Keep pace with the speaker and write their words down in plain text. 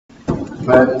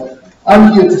But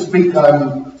I'm here to speak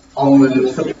on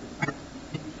the subject.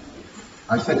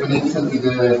 I said when he sent me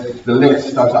the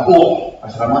list, I was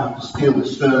like, I might have to steal the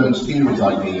sermon series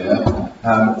idea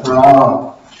for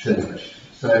our church.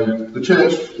 So the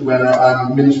church where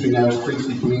I'm ministering now is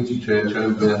Priestley Community Church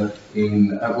over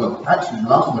in, actually the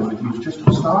last time I was with you was just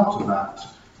the start of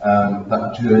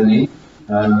that journey.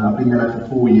 I've been there for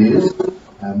 4 years,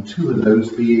 2 of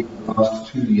those being the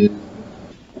last 2 years.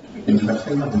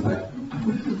 Interesting, haven't they?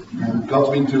 God's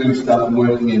been doing stuff and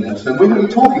working in us. And we're going to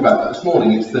be talking about that this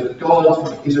morning. It's that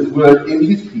God is at work in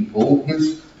his people,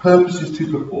 his purposes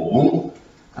to perform,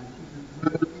 and he's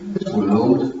at work in this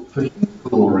world for his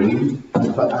glory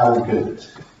and for our good.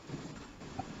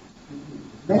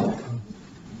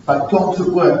 But God's at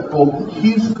work for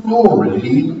his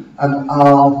glory and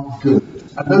our good.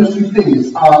 And those two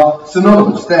things are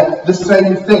synonymous. They're the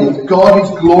same thing. If God is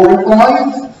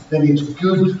glorified, then it's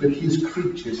good for his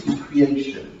creatures, his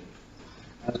creation.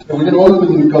 So we're going to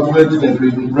open God's word together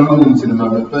in Romans in a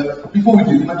moment. But before we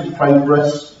do, can I just pray for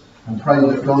us and pray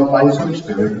that God, by his Holy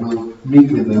Spirit, will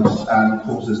meet with us and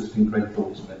cause us to think great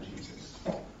thoughts about Jesus.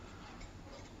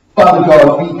 Father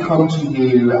God, we come to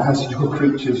you as your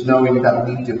creatures, knowing that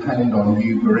we depend on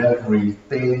you for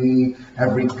everything.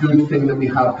 Every good thing that we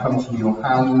have comes from your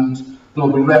hand.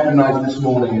 Lord, we recognise this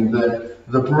morning that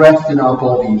the breath in our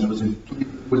bodies was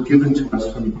given to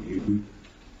us from you.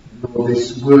 Lord,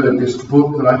 this word, this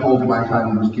book that I hold in my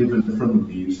hand was given from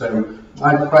you. So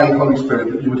I pray, Holy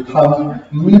Spirit, that you would come,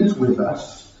 meet with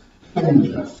us, change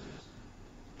us,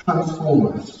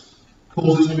 transform us,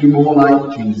 cause us to be more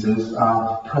like Jesus,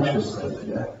 our precious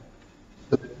Saviour,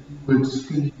 that we would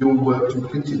see your work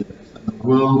completed in us, and the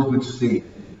world would see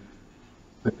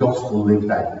the gospel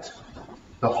lived out,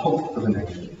 the hope for the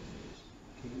nation.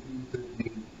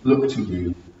 We look to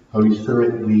you. Holy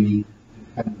Spirit, we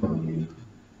depend on you.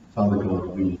 Father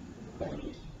God, we thank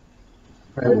you.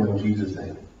 Pray in Jesus'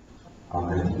 name.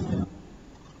 Amen.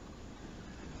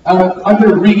 I'm going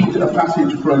to read a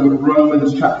passage from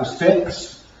Romans chapter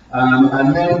 6,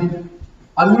 and then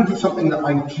I'm going to do something that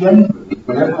I generally,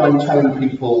 whenever I'm telling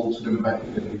people to do about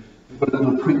it, we've got a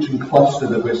little preaching cluster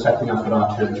that we're setting up at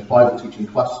our church, a Bible teaching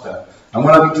cluster. And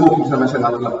when I be talking to them, I say,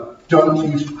 like,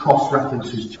 don't use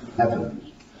cross-references to heaven.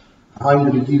 I'm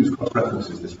going to use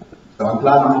cross-references this morning. So I'm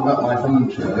glad I'm not at my home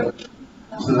church,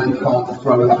 so they can't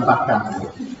throw that back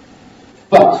at me.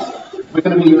 But we're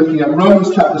going to be looking at Romans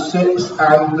chapter 6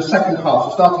 and the second half,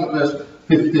 so starting at verse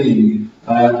 15.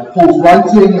 Paul's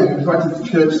writing, and he's writing to the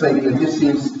church saying that this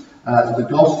is the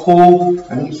gospel,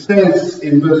 and he says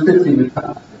in verse 15 of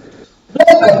chapter 6,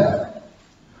 what then?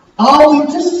 Are we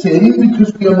to sin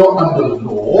because we are not under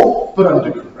law, but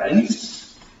under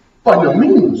grace? By no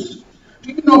means.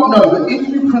 Do you not know that if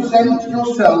you present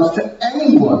yourselves to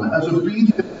anyone as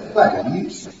obedient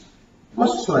slaves, you are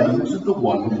slaves of the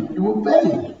one you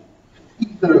obey,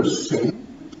 either of sin,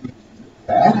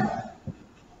 death,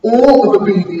 or of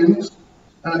obedience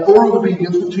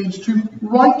which leads to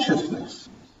righteousness.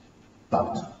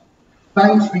 But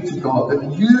thanks be to God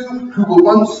that you who were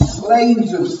once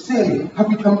slaves of sin have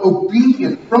become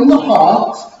obedient from the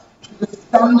heart to the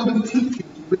standard of teaching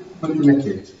to which you were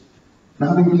committed. And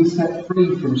having been set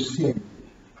free from sin,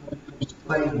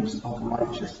 slaves of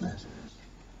righteousness.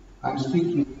 I'm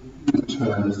speaking in human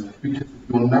terms because of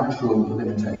your natural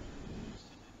limitations.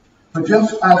 For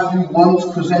just as you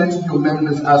once presented your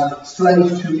members as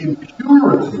slaves to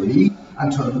impurity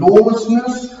and to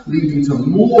lawlessness, leading to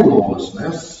more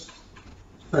lawlessness,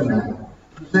 so now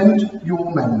present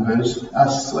your members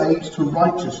as slaves to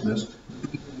righteousness,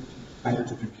 leading to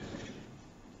sanctification.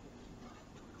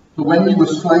 For when you were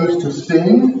slaves to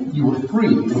sin, you were free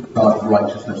in regard to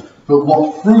righteousness. But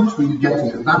what fruit were you getting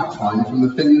at that time from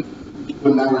the things which you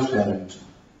were now ashamed?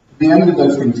 The end of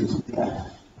those things is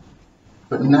death.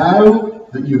 But now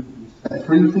that you've been set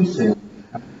free from sin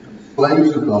and become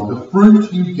slaves of God, the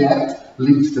fruit you get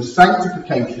leads to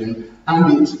sanctification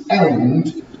and its end,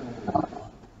 eternal life.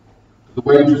 The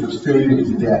wages of sin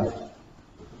is death.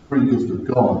 The free gift of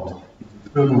God is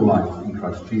eternal life in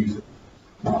Christ Jesus,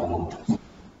 our Lord.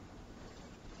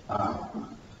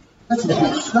 That's a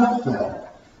good stuff there.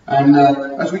 And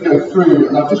as we go through,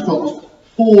 and I've just got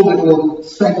 4 little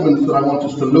segments that I want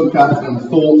us to look at and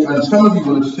thoughts, and some of you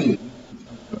will have seen,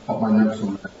 I'll pop my notes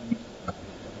on there.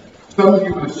 Some of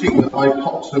you will have seen that I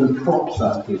popped some props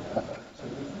up here.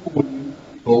 So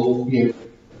people,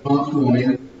 advance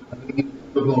warning, and we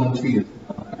need the volunteers.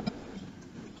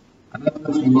 And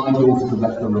unfortunately my daughters have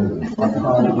left the room, so I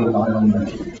can't rely on them.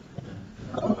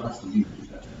 That's the beauty.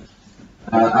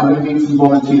 I'm going to need some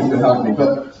volunteers to help me.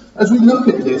 But as we look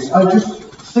at this, I just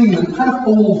see that it kind of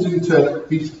falls into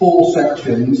these four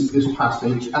sections, this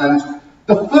passage, and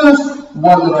the first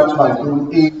one that I've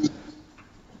titled is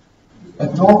a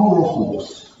dog or a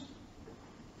horse.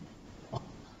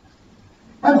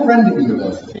 I have a friend at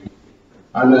university,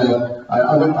 and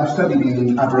I studied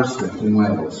in Aberystwyth in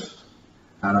Wales,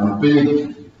 and I'm a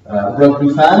big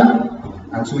rugby fan,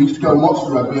 and so we used to go and watch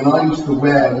the rugby, and I used to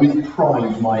wear with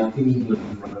pride my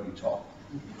England rugby top.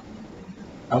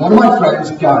 And one of my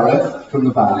friends, Gareth, from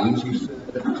the Valleys, used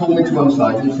to call me to one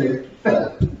side and say,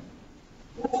 "Phil,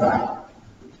 what's that?"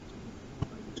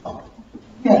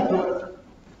 "Yeah, but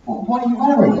what are you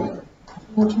wearing it?"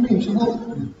 "What do you mean?" She said,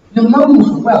 "Well, your mum's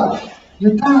Welsh,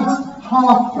 your dad's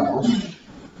half Welsh,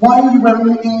 why are you wearing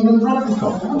an England rugby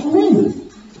top?" "What do you mean?"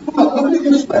 "Look at it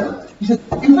this way." He said,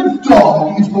 "If a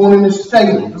dog is born in a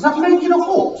stable, does that make it a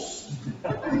horse?"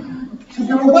 He said,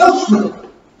 "You're a Welshman."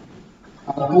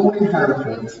 I'm born in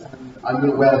Hereford, and I'm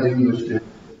going to wear the English jersey.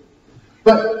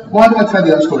 But why did I tell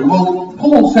you that story? Well,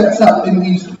 Paul sets up in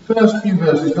these first few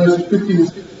verses 15 and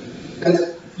 16,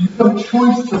 says you've got a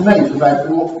choice to make about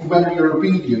whether your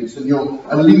obedience and your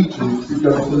allegiance is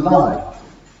going to lie.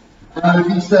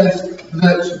 And he says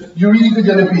that you're either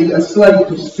going to be a slave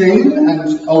to sin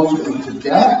and ultimately to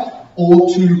death, or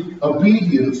to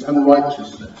obedience and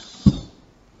righteousness.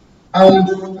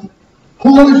 And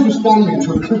Paul is responding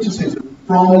to a criticism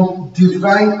from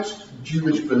devout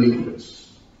Jewish believers.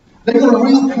 They've got a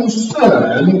real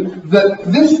concern that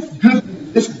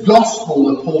this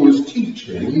gospel that Paul is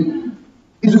teaching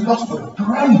is a gospel of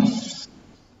grace.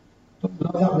 Don't you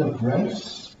love that word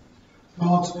grace?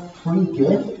 God's free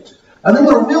gift. And they've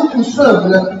got a real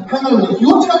concern that, hang on a minute, if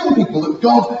you're telling people that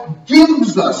God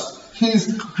gives us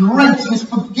His grace, His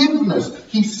forgiveness,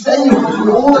 He saves us, and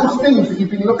all those things that you've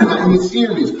been looking at in this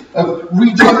series of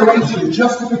regeneration,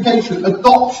 justification,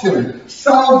 adoption,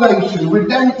 salvation,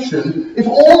 redemption, if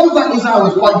all of that is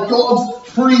ours by God's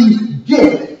free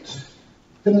gift,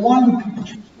 then why would people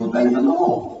choose to obey the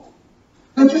law?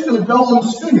 They're just going to go on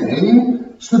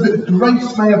sinning so that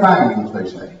grace may abound, they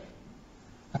say.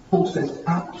 And Paul says,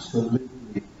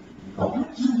 absolutely not.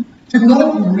 To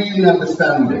not really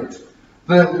understand it,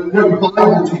 the great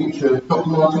Bible teacher, Dr.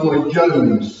 Martin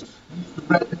Lloyd-Jones, used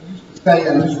to say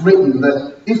and has written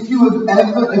that if you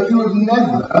have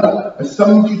never, as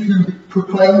somebody who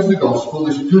proclaims the gospel,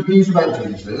 this good news about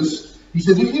Jesus, he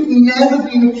says, if you've never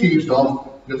been accused of,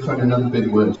 I'm going to find another big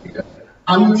word here,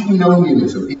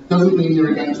 antinomianism. It doesn't mean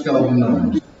you're against garden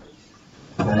gnomes.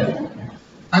 Okay?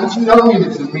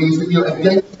 Antinomianism means that you're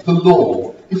against the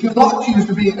law. If you're not accused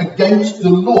of being against the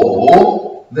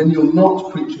law, then you're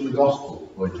not preaching the gospel,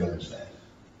 Lloyd-Jones said.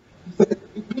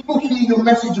 If people hear your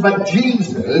message about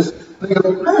Jesus, they go,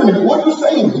 hang on a minute, what you're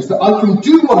saying is that I can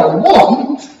do what I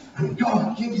want, and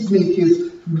God gives me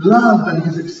His love and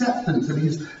His acceptance and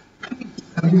His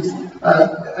peace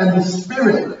and His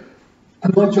Spirit.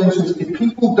 And Lloyd-Jones says,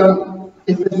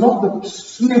 if there's not the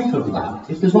sniff of that,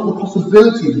 if there's not the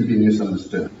possibility of you being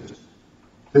misunderstood,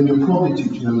 then you're probably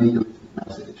teaching a legalistic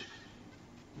message.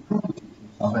 You're probably teaching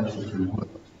salvation through works.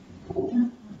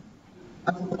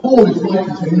 And Paul is right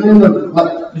to say,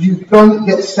 no, you don't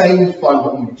get saved by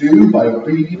what you do, by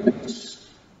obedience.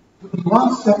 But you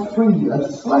are set free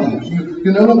as slaves.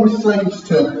 You're no longer slaves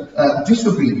to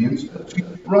disobedience, but to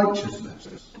righteousness.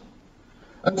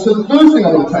 And so the first thing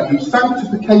I want to tell you,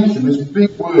 sanctification, this big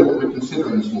word that we're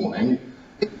considering this morning,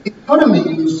 it kind of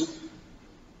means,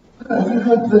 have you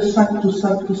heard the Sanctus,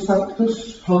 Sanctus,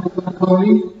 Sanctus, Holy,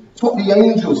 Holy? It's what the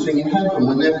angels sing in heaven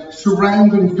when they're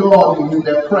surrounding God in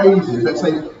their praises. They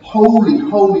say, holy,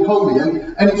 holy, holy.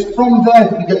 And it's from there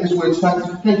that we get this word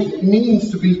sanctification. It means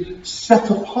to be set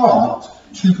apart,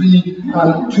 to be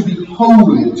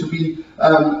holy, to be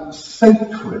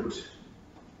sacred.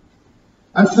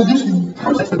 And so this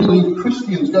process that we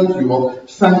Christians go through of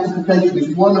sanctification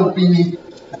is one of being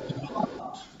set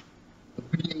apart,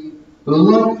 of being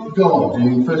like God.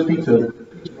 In 1 Peter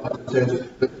says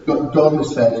that God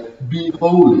has said, be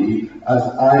holy as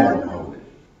I am holy.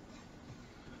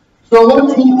 So I want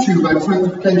to talk to you about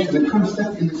sanctification and kind of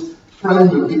set in this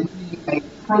framework it being a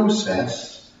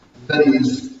process that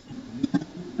is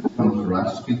important for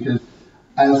us, because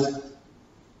as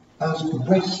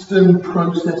Western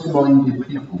process-minded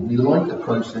people, we like a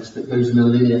process that goes in a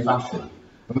linear fashion.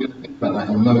 I'm going to think about that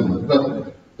in a moment.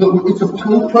 But it's a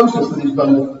process that is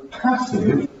both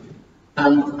passive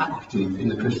and active in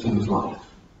the Christian's life.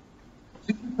 So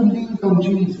if you believe on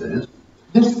Jesus,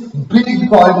 this big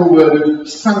Bible word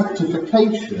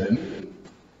sanctification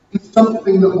is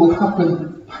something that will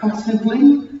happen passively,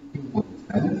 in one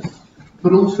sense,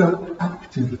 but also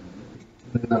actively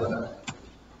in another.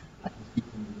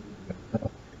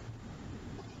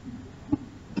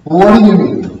 What do you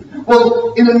mean?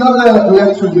 Well, in another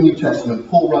letter of the New Testament,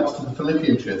 Paul writes to the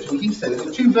Philippian church, and he says,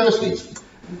 there's 2 verses.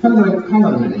 Hang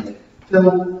on a minute.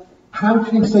 So, how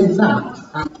can he say that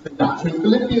and say that? So in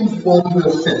Philippians 1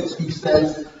 verse 6, he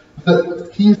says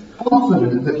that he is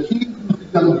confident that he who has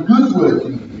done good work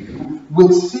in you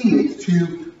will see it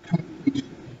to completion.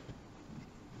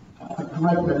 A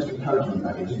great message of encouragement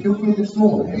that is. If you're here this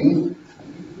morning,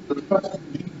 and you trust in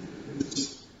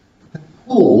Jesus,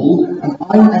 Paul, and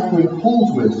I'm echoing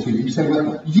Paul's words to you, saying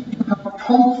that you can have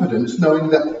confidence knowing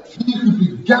that he who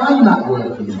began that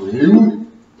work in you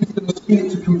is going to see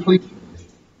it to completion.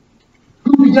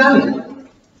 Who began it?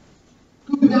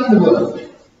 Who began the work?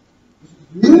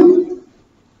 You?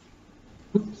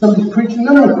 Somebody's preaching?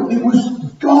 No, it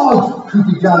was God who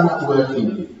began that work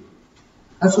in you.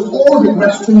 And so all of it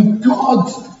rests in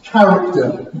God's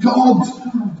character. God's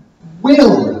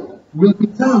will be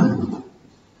done.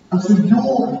 And so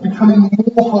you're becoming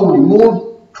more holy,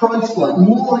 more Christ-like,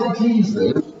 more like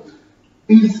Jesus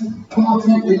is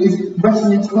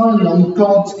resting entirely on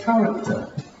God's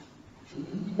character.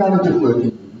 Began a good work in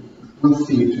you, we'll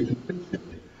see it to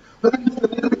completion. But then a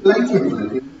little bit later in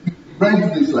Philippians, we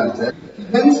read this letter, he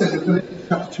then said in Philippians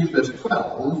chapter 2 verse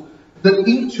 12 that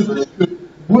each of us should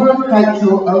work out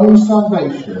your own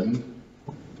salvation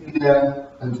with fear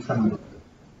and trembling.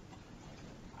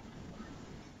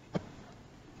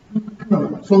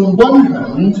 So on the one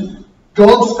hand,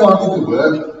 God started the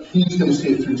work, he's going to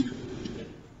see it through to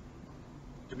completion.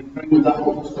 Do we agree with that?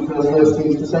 What's the first verse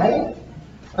thing to say?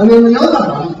 And on the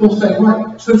other hand, we'll say,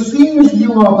 right, so seeing as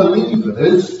you are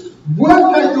believers,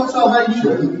 work out your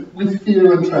salvation with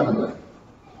fear and trembling.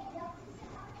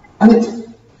 And it's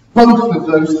both of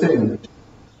those things.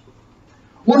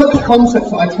 One of the concepts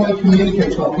that I try to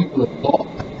communicate to our people a lot,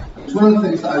 it's one of the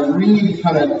things that I really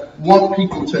kind of want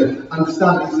people to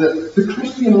understand, is that the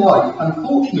Christian life,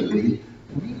 unfortunately,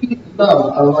 we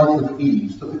love a life of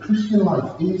ease, but the Christian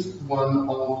life is one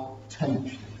of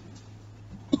tension.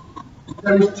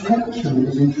 There is tension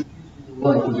that is introduced in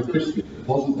your life as a Christian that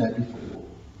wasn't there before.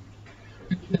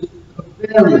 Because of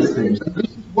various things. And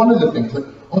this is one of the things that,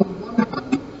 on the one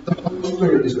hand, the Holy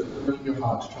Spirit is working your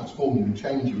heart to transform you and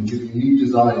change you and give you new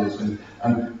desires and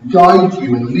guide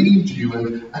you and lead you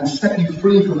and set you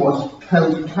free from what's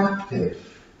held you captive.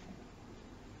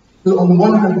 So on the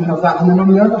one hand we have that, and then on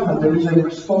the other hand there is a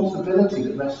responsibility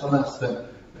that rests on us that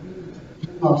we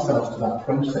give ourselves to that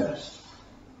process.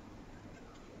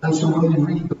 And so when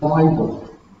we read the Bible,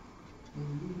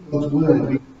 God's Word,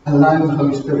 we allow the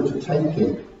Holy Spirit to take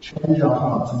it, change our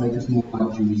hearts and make us more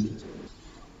like Jesus.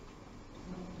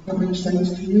 Does that make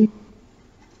sense to you?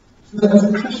 So that as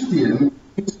a Christian,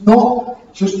 it's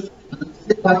not just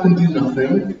sit back and do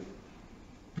nothing,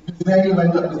 because then you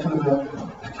end up with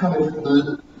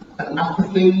an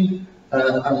apathy,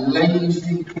 a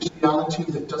lazy Christianity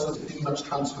that doesn't see much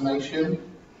transformation.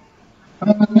 And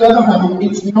on the other hand,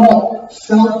 it's not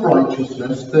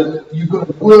self-righteousness that you've got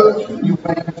to work your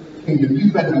way into the kingdom.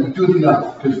 You better be good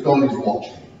enough because God is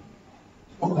watching.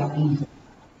 It's not that easy.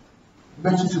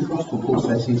 The message of the gospel, Paul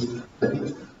says, is that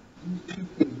it's two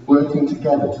things working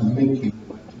together to make you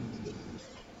like Jesus.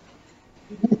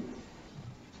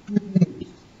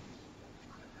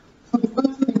 So the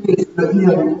first thing is that,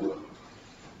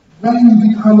 when you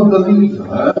become a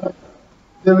believer,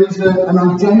 there is an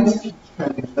identity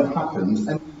change that happens,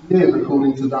 and we live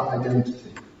according to that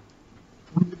identity.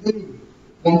 We live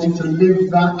wanting to live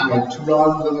that out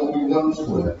rather than what we once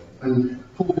were. And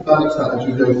Paul develops that as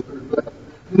you go through. But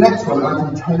the next one, I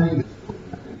can tell you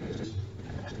this.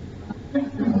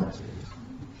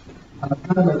 I'm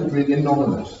going to make it really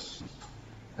anonymous.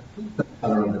 I think the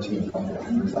colour on the team coming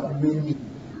is that really.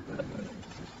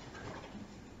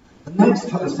 The next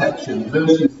section,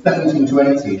 verses 17 to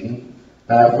 18,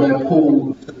 where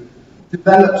Paul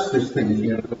develops this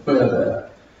thinking a little further.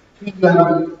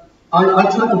 I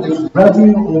titled this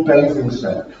Reading or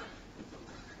Basingstoke.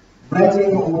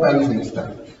 Reading or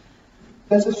Basingstoke.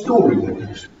 There's a story that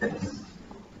goes with this.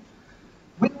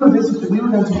 We were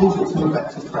going to visit some of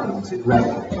Bex's friends in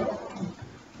Reading.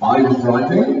 I was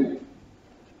driving.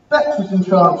 Bex was in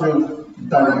charge of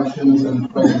directions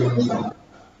and radio and stuff.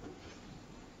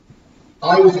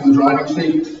 I was in the driving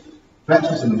seat. Bex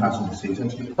was in the passenger seat,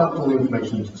 and she plugged all the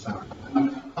information into the sat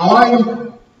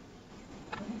nav.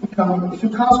 If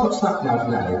your car's got sat nav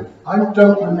now, I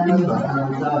don't remember how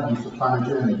Dad used to plan a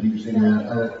journey using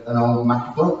an old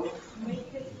MacBook.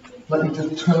 Let me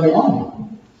just turn it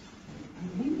on.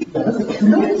 It's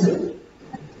amazing.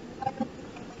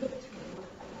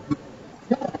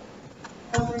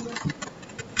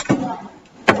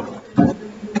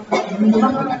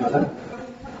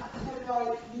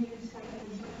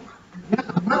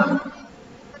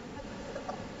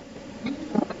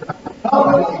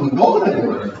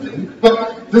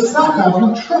 The sat nav,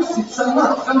 we trust it so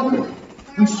much, don't we?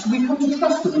 We come to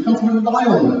trust them, we come to rely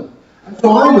on them. And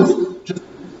so I was just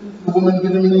the woman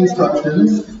giving me the instructions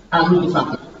and the sat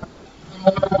nav.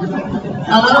 And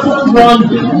as I'm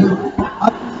driving,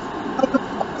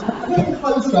 I get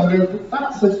closer, I'm going,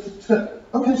 that says to,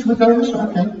 okay, so we're going this way,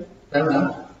 okay, fair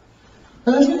enough.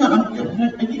 And then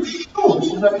are you sure this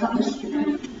is about happening? Are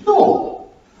you sure?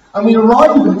 And we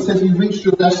arrive and it says you've reached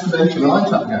your destination. And I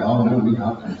sat there, oh no, we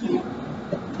haven't.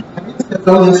 And it said,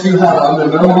 oh yes, you have.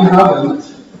 And no, we haven't.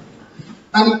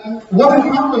 And what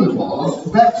had happened was,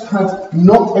 Bex had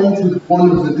not entered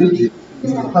one of the digits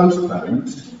into the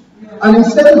postcode. And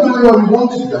instead of going where we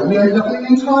wanted to go, we ended up in an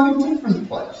entirely different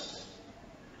place.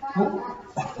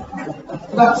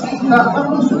 That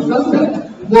happens to us, doesn't it?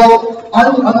 Well, I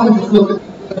want to just look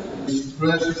at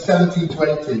verses 17 to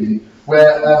 18,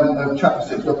 where chapter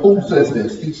 6, where Paul says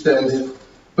this. He says,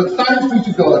 "But thanks be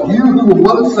to God, you who were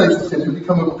once slaves to sin have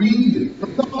become obedient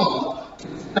from the heart to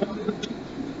the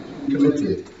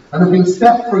committed, and have been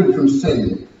set free from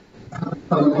sin,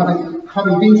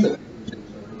 having been set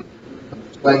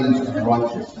free to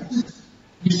righteousness."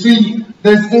 You see,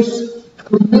 there's this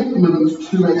commitment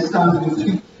to a standing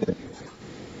teaching.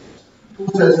 Paul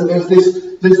says that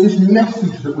there's this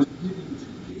message that was given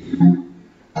to you,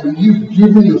 and you've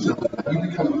given yourself that, you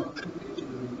become committed to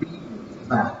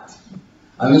that.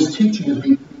 And this teaching has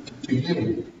been given to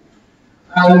you.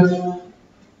 And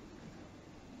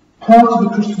part of the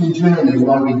Christian journey,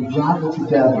 why we gather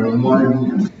together and why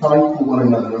we disciple one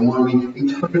another and why we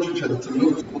encourage each other to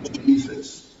look towards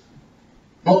Jesus.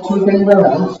 Not to look anywhere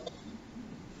else,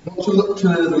 not to look to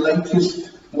the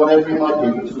latest, whatever it might be,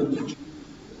 but to look to Jesus,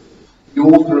 the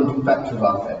author and perfecter of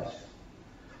our faith.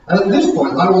 And at this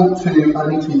point, I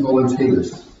need some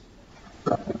volunteers.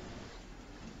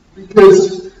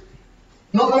 Because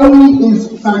not only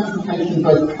is sanctification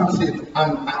both passive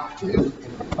and active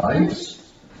in our lives,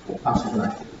 or passive and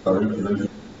active, sorry, for those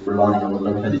relying on the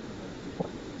location,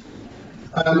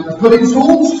 but it's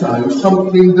also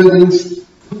something that is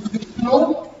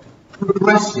positional,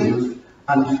 progressive,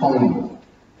 and final.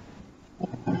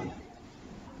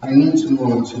 I need some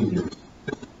volunteers.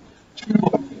 Two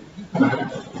volunteers, you come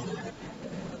out.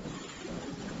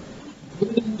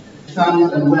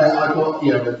 Stand and where I got,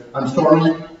 I'm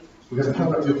sorry, because I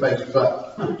covered up your face,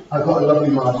 but I've got a lovely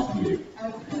mask for you.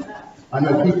 I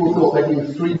know people thought they'd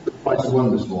been 3 for the price of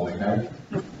 1 this morning, eh?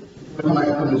 Come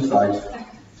out from this side.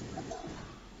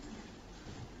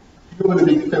 You're going to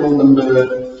be film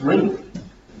number 3.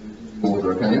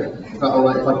 Order, okay? Is that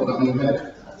alright if I put that on your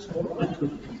head? That's alright.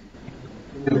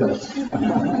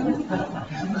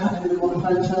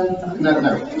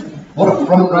 No. What a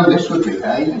front row this would be,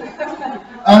 eh?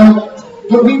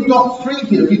 But we've got 3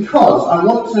 here because I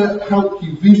want to help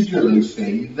you visually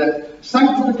see that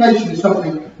sanctification is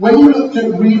something, when you looked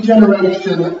at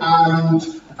regeneration and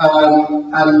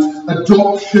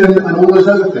adoption and all those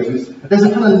other things, there's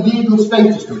a kind of legal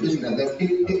status to it, isn't there? That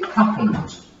it happened.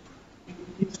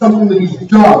 It's something that is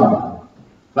done.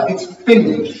 Like it's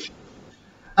finished.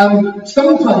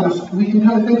 Sometimes we can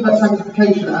kind of think about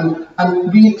sanctification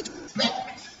and we expect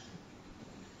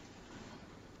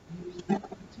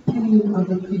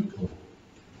other people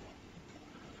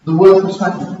the work of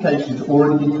sanctification to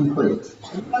already be complete.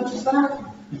 Notice that?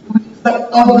 We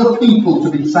expect other people to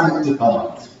be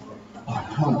sanctified. Oh, I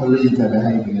can't believe they're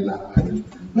behaving in that way.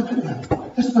 Look at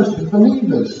them. They're supposed to be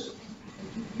believers.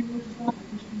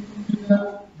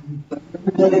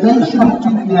 They should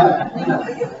do that.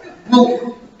 Well,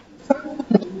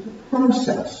 sanctification is a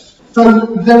process. So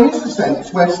there is a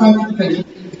sense where sanctification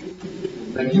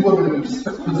is you are going to be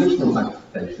positional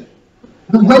sanctification.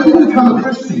 But when you become a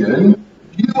Christian,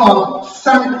 you are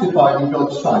sanctified in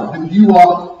God's sight, that you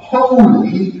are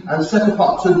holy and set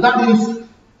apart. So that is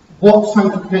what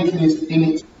sanctification is in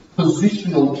its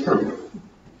positional truth.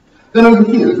 Then over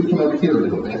here, if we come over here a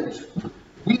little bit,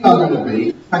 we are going to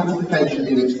be sanctification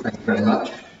in its very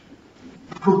much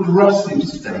progressive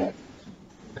state.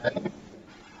 Okay?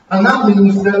 And that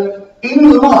means that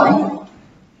in life,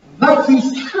 that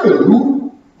is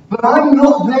true, but I'm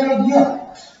not there yet.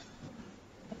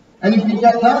 And if you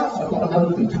get that, I've got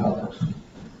another thing to help us.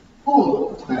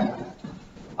 Oh, now,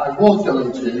 I was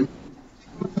going to.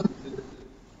 Can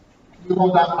you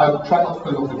hold that? I'll try not to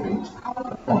put it off your feet. I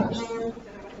promise.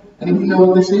 Anybody know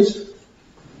what this is?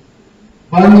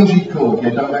 Bungee cord.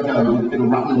 Yeah, don't let go. It'll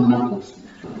rattle in the knuckles.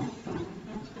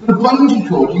 The bungee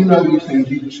cord, you know these things,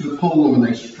 you sort of pull them and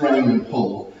they strain and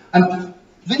pull. And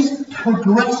this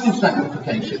progressive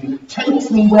sanctification takes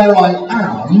me where I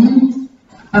am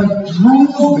and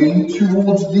draws me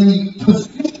towards the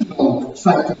positional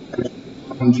sanctification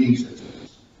of Jesus.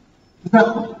 Does that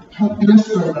help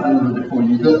illustrate that a little bit for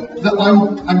you? That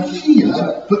I'm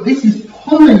here, but this is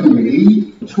pulling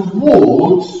me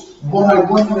towards what I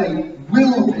one day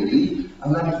will be,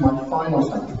 and that is my final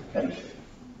sanctification.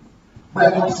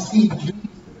 Where I see Jesus.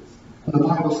 And the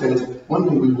Bible says, one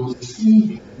day we will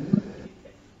see him,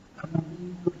 and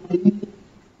we will be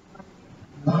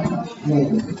like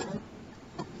him.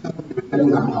 We're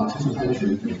getting that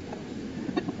participation thing.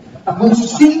 We'll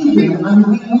see him and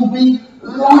we will be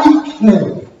like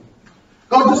him.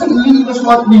 God doesn't leave us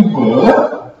like we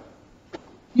were.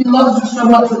 He loves us so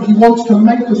much that he wants to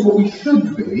make us what we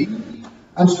should be.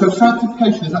 And so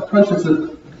sanctification is that process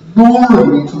of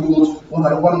glorying towards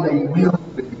what I one day will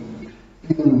be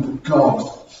in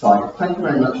God's sight. Thank you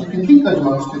very much. You can keep those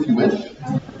marks if you wish.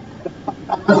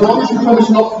 As long as you promise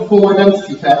not to perform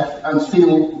identity theft and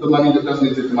steal the money that doesn't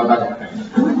exist in my bank account.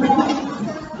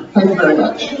 Thank you very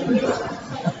much.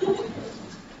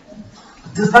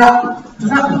 Does that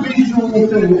visual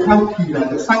thing help you then?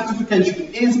 That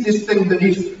sanctification is this thing that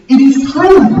it is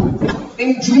true.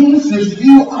 In Jesus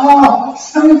you are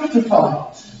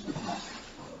sanctified.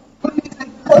 But it's a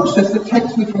process that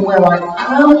takes me from where I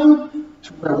am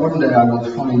to where one day I will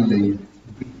finally be.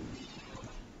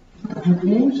 Is that good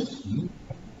news?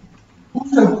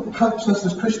 Also helps us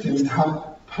as Christians to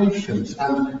have patience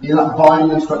and that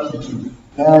Bible instruction to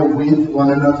bear with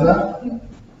one another.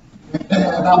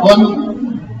 That one?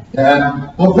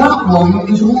 Well, that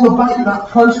one is all about that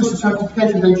process of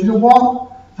sanctification. Do you know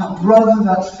what? That brother,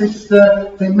 that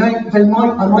sister, I might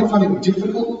find it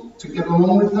difficult to get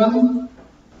along with them.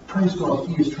 Praise God,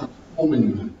 he is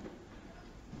transforming them.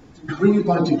 Degree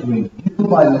by degree, level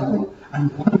by level,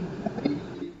 and one day,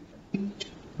 each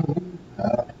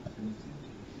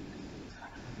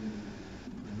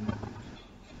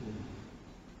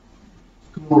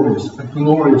a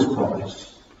glorious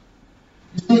promise.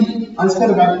 You see, I said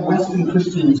about Western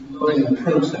Christians loving the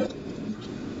process.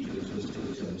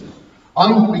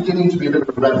 I'm beginning to be a bit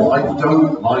of a rebel. I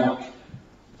don't like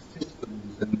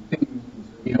systems and things.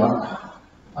 You know,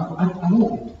 I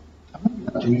want to be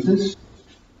like Jesus.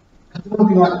 I don't want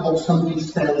to be like what somebody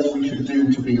says we should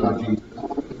do to be like Jesus. I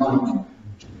want to be like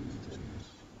Jesus.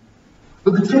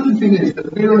 But the tricky thing is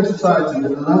that we're in a society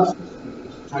that loves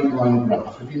straight line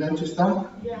graph. Have you noticed that?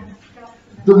 Yeah.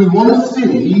 That we want to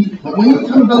see that when you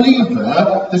become a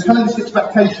believer, there's kind of this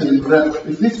expectation that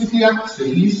if this is the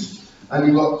axis, and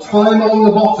you've got time on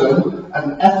the bottom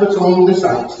and effort along this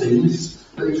axis,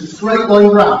 that it's a straight line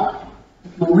graph.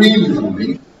 If you're really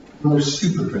holy, you're a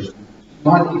super Christian.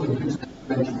 You might even do an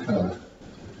exponential curve.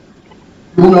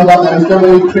 You all know about those, don't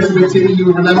you? Chris Whitty,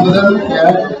 you remember them?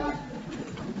 Yeah.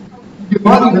 You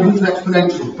might even use an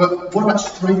exponential, but what about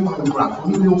straight line graph?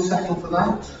 Wouldn't we all settle for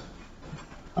that?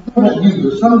 I don't know about you,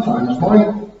 but sometimes the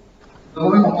line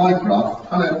on my graph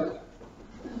kind of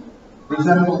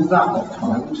resembles that at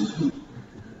times.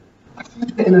 I seem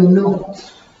to get in a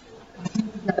knot.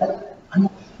 I'm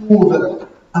not sure that,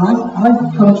 and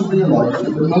I've come to realise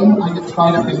that the moment I get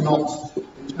tied up in knots in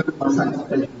terms of my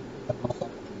sanctification,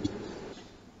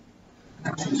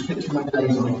 actually it's fixing my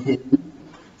days on him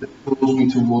that pulls me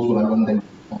towards what I one day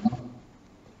become.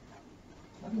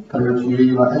 I encourage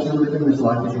you, like, as you're living this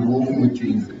life, as you're walking with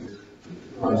Jesus, keep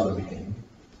your eyes on him.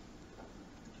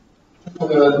 I'm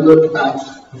going to look at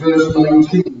verse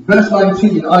 19. Verse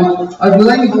 19, I've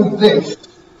labelled this,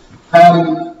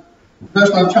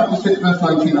 verse 9, chapter 6, verse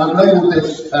 19, I've labelled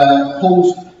this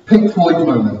Paul's Pink Floyd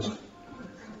moment.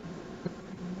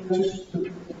 Just the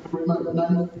Pink Floyd moment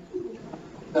now?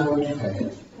 No,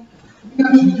 okay. You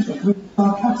actually just really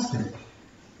sarcastic.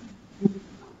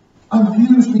 I've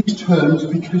used these terms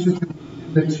because of the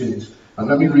limited, and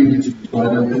let me read it to you so I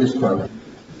don't misquote. It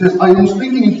says, I am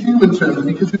speaking in human terms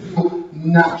because of your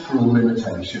natural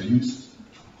limitations.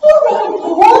 Alright,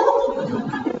 Paul!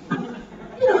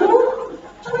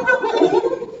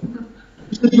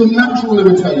 Because your natural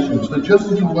limitations, but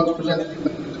just as you once presented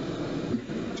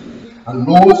and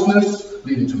lawlessness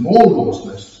leading to more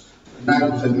lawlessness, now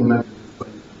present your natural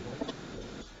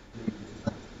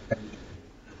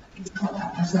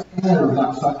there's that air of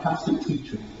that sarcastic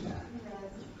teaching.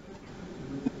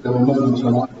 There were moments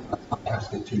when I was that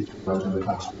sarcastic teaching when I was in the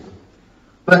classroom.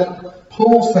 But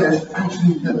Paul says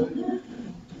actually that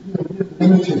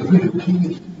limited,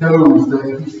 he knows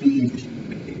that he's speaking to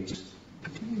human beings.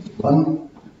 One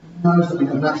knows that we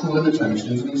have natural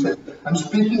limitations, and he says, I'm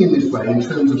speaking in this way in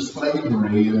terms of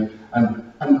slavery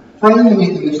and framing it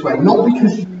in this way, not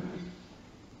because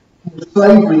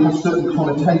slavery has certain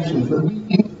connotations, but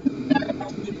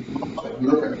we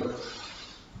look at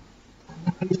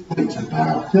it, it's a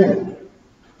bad thing.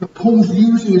 But Paul's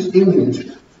using this image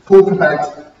to talk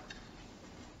about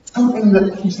something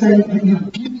that he's saying that you're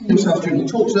giving yourself to. He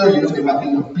talks earlier, doesn't he, about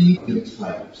being obedient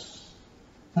slaves.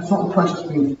 That's not the process of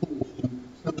being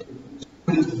forced,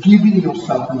 but it's giving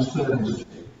yourself in service to.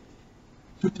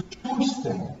 So it's a choice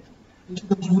then.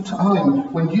 There was a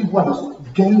time when you once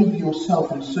gave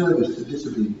yourself in service to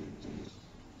disobedience.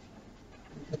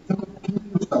 Don't give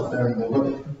yourself there anymore,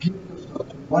 but give yourself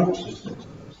to righteousness. Do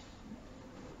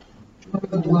you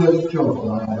remember the worst job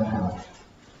that I ever had?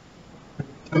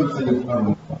 Don't say it very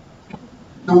much.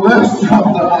 The worst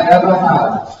job that I ever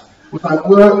had was I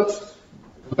worked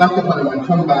back at home and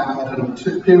come back, I had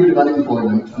a period of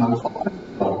unemployment, and I was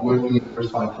working in a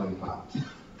recycling plant.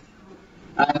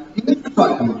 And in this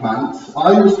recycling plant,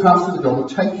 I was tasked with the job of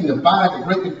taking a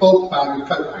great big bulk bag of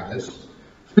coat hangers,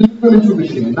 feeding them into a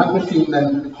machine. That machine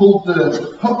then pulled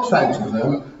the hooks out of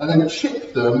them, and then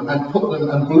chipped them and put them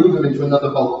and blew them into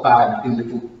another bulk bag in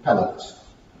little pellets.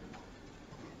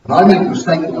 And I made the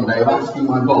mistake one day of asking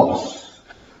my boss,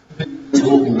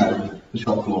 walking around the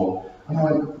shop floor, and I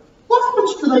went, what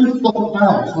happens to those bulk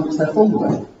bags once they're full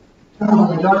then? They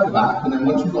go out the back, and then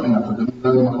once you've got enough of them,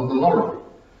 load them up on the lorry.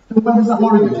 Where does that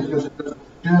lorry go? It goes to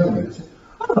Germany. I said,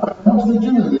 what do they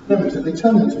do with them? He said, they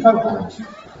turn them into coat hangers.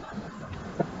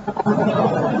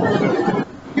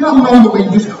 You know the moment where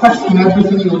you just question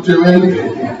everything you're doing?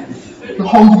 The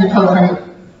whole of your coat hanger.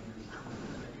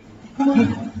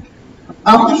 I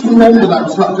just remember that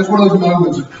was like just one of those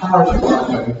moments of clarity where I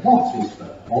go, what is the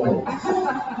point?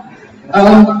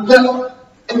 But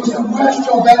it was the worst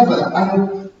job ever.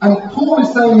 And Paul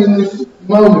is saying in this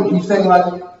moment, he's saying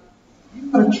like,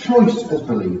 you've got a choice as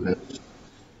believers.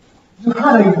 You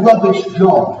had a rubbish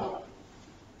job.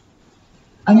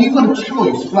 And you've got a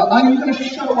choice. Like, are you going to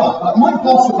show up? Like, my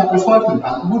boss at that recycling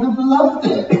plant would have loved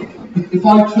it if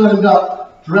I turned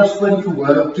up, dressed ready for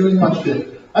work, doing my shift.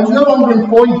 I was no longer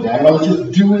employed there. I was just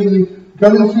going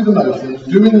through the motions,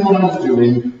 doing what I was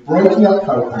doing, breaking up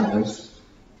coat hangers.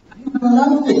 He would have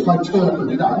loved it if I turned up and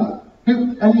did that.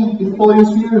 Any employers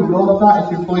here who would love that? If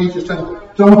the employees just said,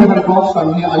 don't worry about it, boss,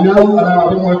 I'm here. I know, I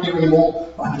don't work here anymore,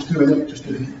 but I'm just doing it,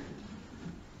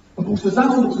 And Paul says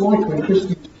that's what it's like when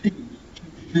Christians choose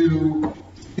to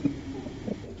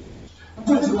that's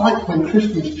what it's like when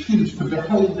Christians choose to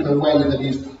behave in a way that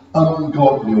is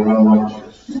ungodly or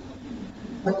unrighteous.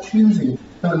 It's like choosing to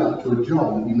turn up to a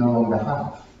job that you no longer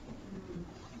have.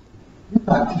 In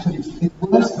fact, he said it's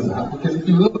worse than that, because if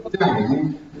you look down,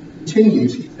 it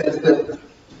continues, he says that,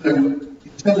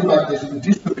 it says about this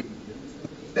disobedience,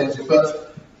 he says,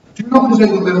 but do not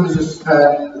present your members as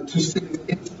to sin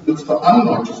instruments for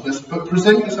unrighteousness, but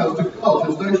present yourselves to God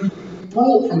as those who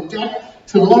brought from death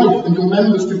to life, and your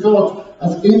members to God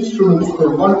as instruments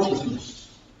for righteousness.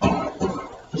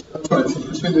 Sorry,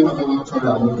 it's really not going to try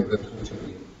that one.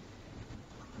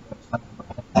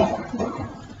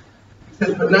 He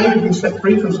says, but now you've been set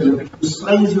free from sin and become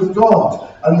slaves of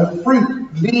God, and the fruit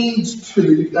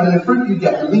you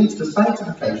get leads to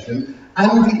sanctification,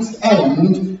 and its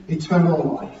end,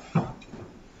 eternal life.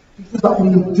 He says that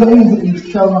in the day that you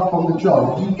show up on the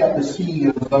job, you get the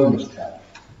CEO bonus check.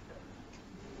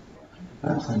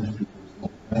 That sounds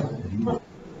beautiful.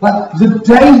 Like the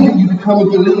day that you become a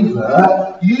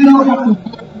believer, you don't have to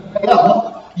pay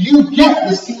up, you get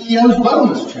the CEO's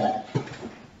bonus check.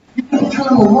 You get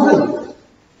eternal life.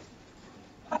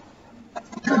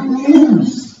 Good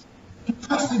news. You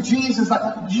trust Jesus,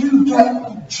 that you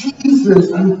get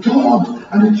Jesus and God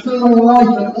and eternal life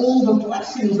and all the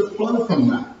blessings that flow from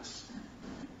that.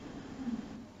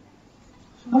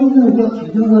 So what are you going to get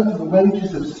to? You're going to work for the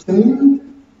wages of sin?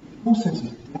 Paul says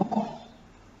it's death.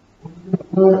 Or you're going to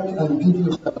work and give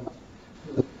yourself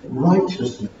to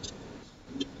righteousness,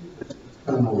 which gives us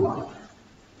eternal life.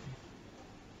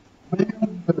 Where are you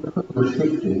going to put your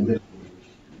shift in this?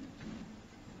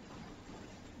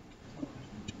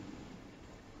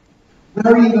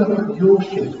 Where are you going to put your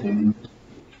shift in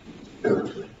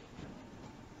spiritually?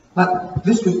 Like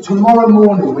this week, tomorrow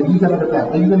morning when you get out of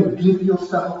bed, are you going to give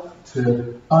yourself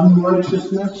to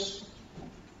unrighteousness?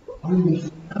 Or are you going to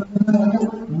say, no, I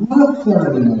don't work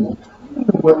there anymore. I'm going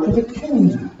to work for the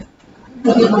kingdom. I'm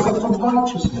going to give myself to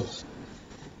righteousness.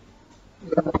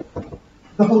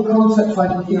 The whole concept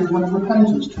like here is one of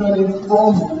repentance, turning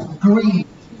from greed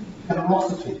to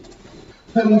generosity,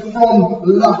 turning from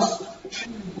lust to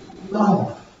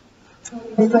love,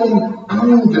 turning from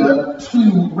anger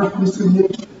to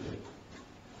reconciliation,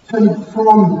 turning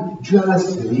from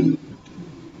jealousy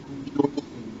to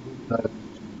those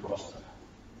who prosper.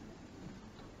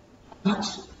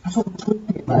 That's what we're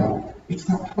talking about. It's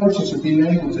that process of being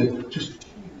able to just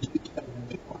choose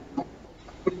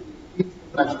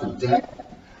to death,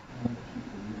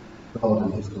 God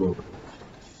and His glory.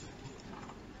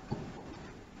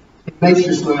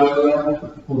 Ignatius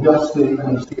Loyola, Augustine,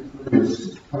 and C.S.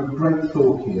 Lewis have a great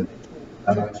thought here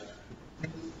about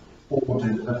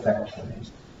disordered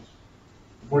affections.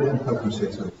 What did Pope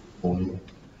say so this morning?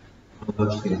 I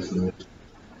love C.S. Lewis.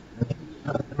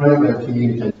 A great way of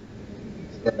communicating.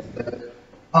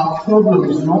 Our problem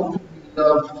is not that we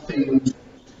love things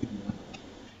too much,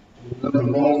 we love the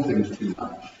wrong things too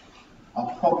much.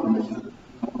 Our problem is that we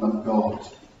don't love God.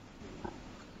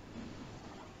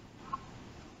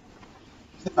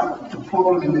 The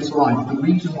problem in this life, the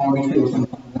reason why we feel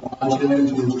sometimes that our journey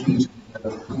towards Jesus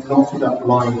is knotted up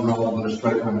line rather than a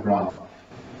straight home drive.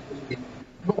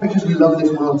 Not because we love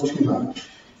this world too much.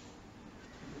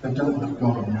 I don't love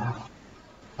God enough.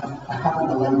 I haven't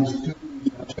allowed this to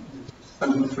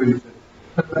soak through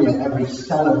to permeate every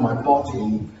cell of my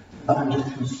body that I'm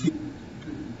just consumed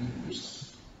with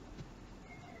use.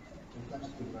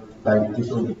 Like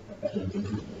disordered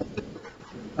affections.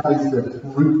 That is the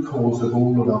root cause of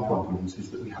all of our problems,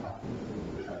 is that we have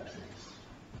affections.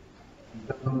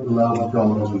 We don't love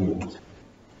God as we ought.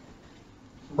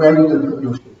 Where are you going to put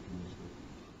your shift in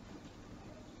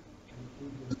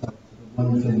this week?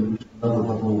 One thing which we love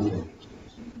above all things.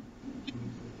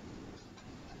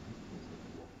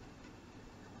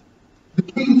 The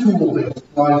key to all this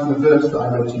lies in the verse that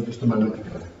I read to you just a moment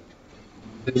ago.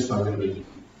 This I'm going to be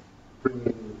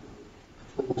bringing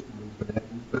forward to an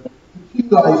end. But the key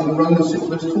lies in Romans 6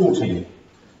 verse 14.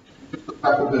 Just look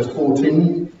back at verse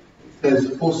 14. It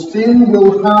says, "For sin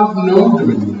will have no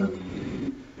dominion over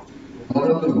you, not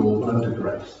under law, but under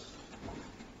grace."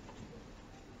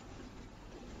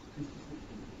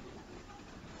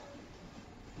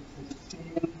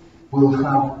 Sin will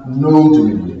have no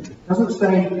dominion. It doesn't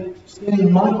say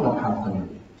sin might not have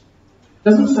dominion. It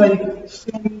doesn't say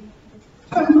sin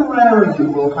temporarily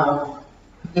will have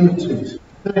limited.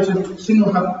 Sin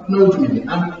will have no dominion.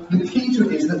 And the key to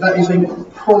it is that is a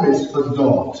promise of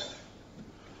God.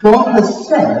 God has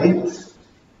said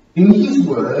in his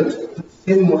word that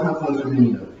sin will have no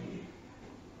dominion.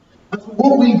 And so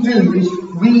what we do is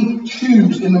we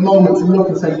choose in the moment to look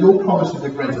and say, your promises are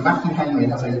great. Matthew Henry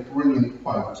has a brilliant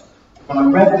quote. When I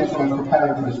read this, when I was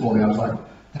preparing for this morning, I was like,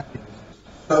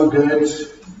 so good.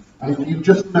 And if you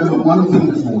just remember one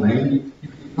thing this morning, you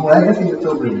can ignore everything that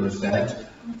Phil Green has said,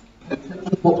 and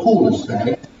what Paul has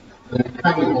said, and then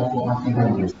hang it off what Matthew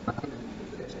Henry has said.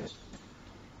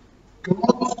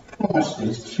 God's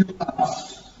promises to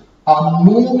us are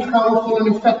more powerful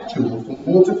and effectual for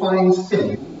mortifying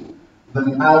sin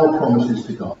than our promises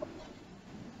to God.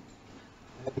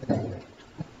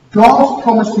 God's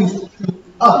promises to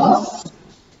us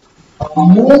are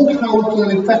more powerful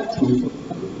and effectual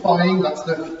for mortifying, that's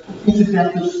the putting to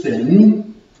death of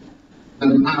sin,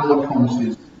 than our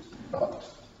promises to God.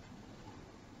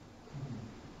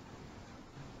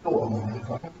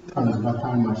 Sometimes I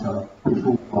find myself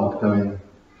before God going,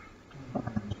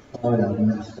 sorry, I've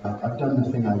messed up. I've done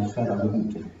the thing I said I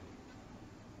wouldn't do.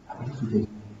 I really did.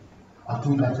 I'll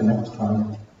do better next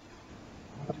time.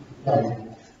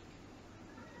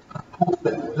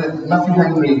 Matthew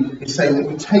Henry is saying that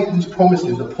we take these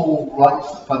promises that Paul writes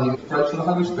by the inspiration of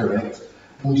the Holy Spirit,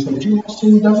 and we say, do you know what?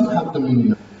 Sin doesn't have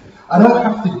dominion. I don't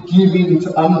have to give in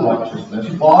to unrighteousness.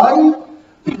 Why?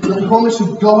 Because the promise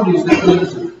of God is that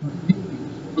He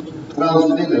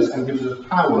dwells within us and gives us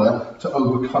power to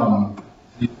overcome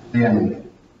the enemy.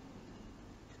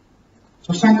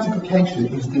 So sanctification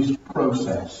is this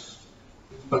process,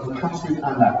 both passive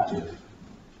and active.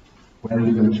 Where are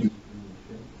you going to choose?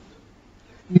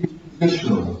 It is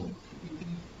positional. It is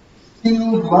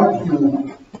still like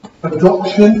your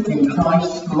adoption in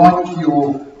Christ, like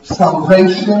your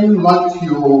salvation, like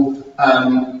your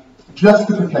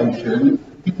justification.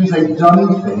 It is a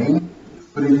done thing,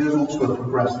 but it is also a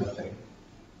progressive thing.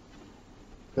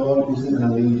 God isn't going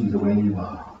to leave you the way you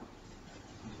are.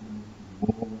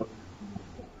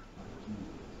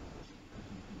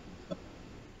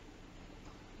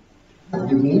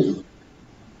 Good news.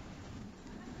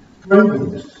 Great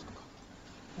news.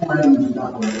 Friends,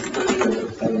 that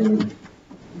was saying the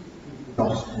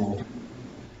gospel.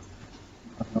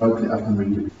 I can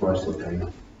read it before I sit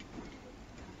down.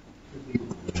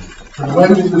 And when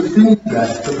we were sin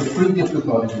death, but the free gift of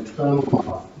God is eternal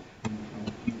life.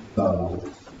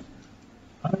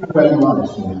 I don't know where you are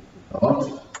this morning,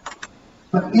 God.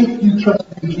 But if you trust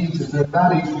in Jesus, then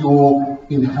that is your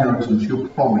inheritance, your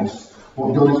promise,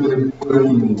 what God is going to be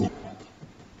working in you. If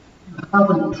you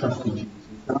haven't trusted Jesus,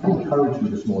 then I encourage you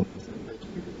this morning.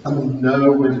 Someone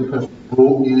know where the person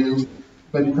brought you.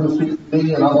 Maybe come speak to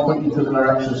me and I'll point you to the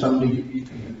direction somebody you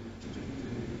can.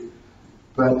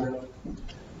 But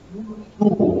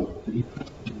sure that you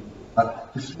trust Jesus.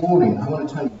 This morning, I want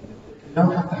to tell you, You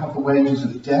don't have to have the wages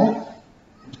of death,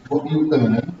 what you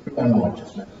earn for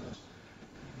unrighteousness.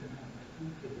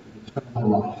 Eternal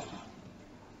life.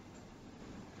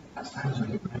 That sounds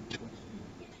like a great choice.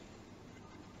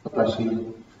 God bless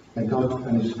you. May God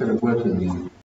and His Spirit work in you